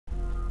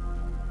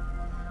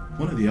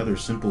One of the other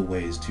simple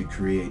ways to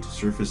create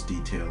surface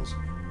details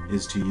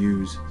is to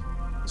use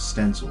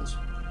stencils.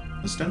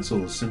 A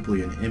stencil is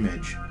simply an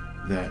image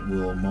that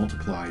will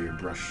multiply your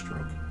brush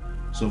stroke.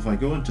 So if I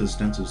go into the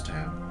Stencils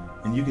tab,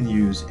 and you can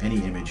use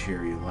any image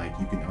here you like,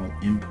 you can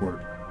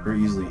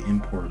very easily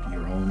import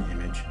your own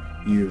image,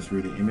 either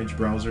through the image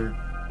browser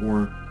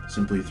or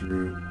simply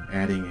through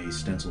adding a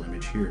stencil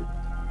image here.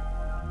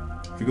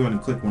 If you go ahead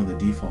and click one of the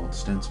default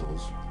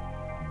stencils,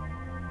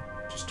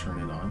 just turn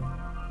it on,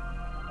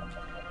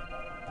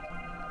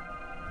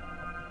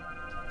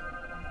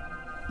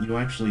 you'll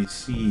actually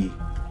see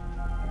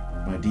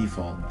by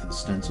default the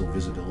stencil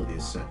visibility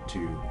is set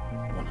to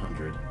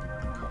 100,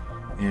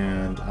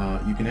 and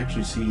you can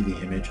actually see the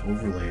image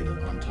overlaid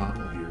on top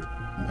of your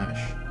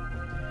mesh.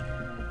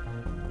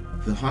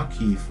 The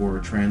hotkey for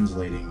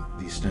translating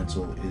the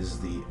stencil is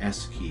the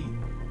S key.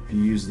 If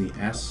you use the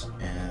S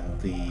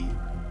and the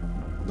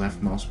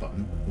left mouse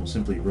button, will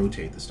simply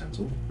rotate the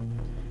stencil.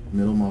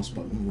 Middle mouse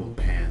button will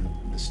pan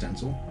the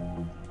stencil.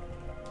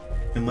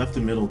 And left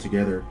and middle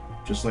together,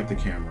 just like the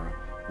camera,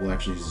 will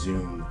actually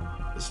zoom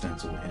the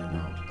stencil in and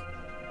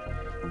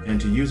out. And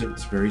to use it,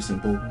 it's very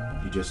simple.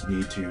 You just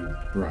need to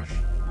brush.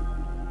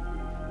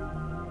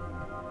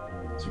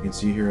 So you can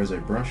see here as I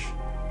brush,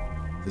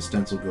 the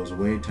stencil goes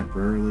away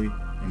temporarily,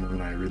 and when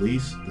I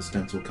release, the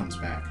stencil comes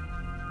back.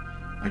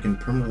 I can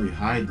permanently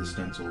hide the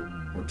stencil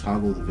or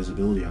toggle the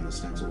visibility on the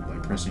stencil by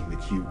pressing the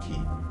Q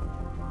key.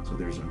 So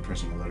I'm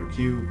pressing the letter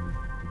Q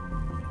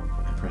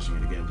and pressing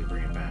it again to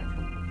bring it back.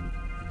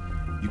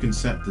 You can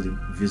set the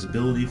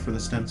visibility for the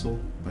stencil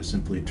by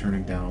simply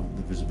turning down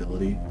the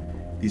visibility.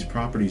 These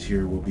properties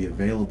here will be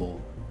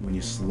available when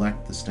you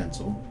select the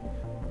stencil,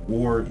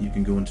 or you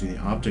can go into the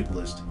object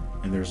list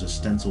and there's a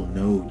stencil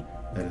node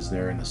that is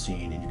there in the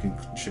scene, and you can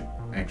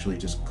actually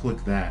just click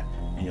that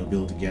and you'll be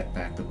able to get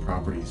back the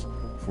properties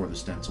for the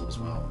stencil as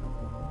well.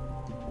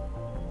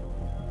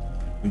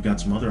 We've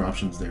got some other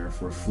options there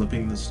for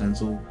flipping the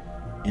stencil,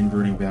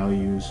 inverting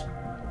values,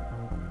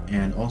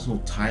 and also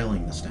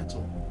tiling the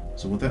stencil.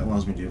 So what that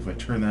allows me to do, if I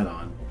turn that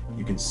on,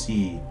 you can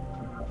see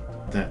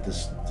that the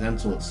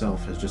stencil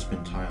itself has just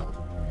been tiled.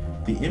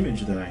 The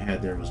image that I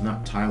had there was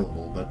not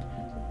tileable, but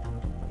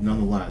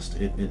nonetheless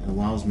it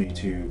allows me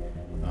to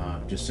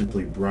just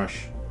simply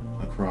brush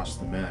across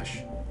the mesh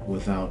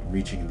without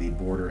reaching the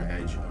border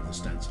edge of the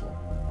stencil.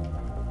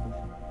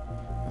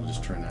 I'll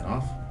just turn that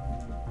off.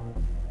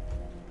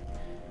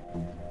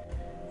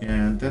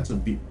 And that's a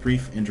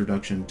brief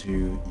introduction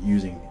to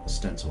using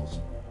stencils.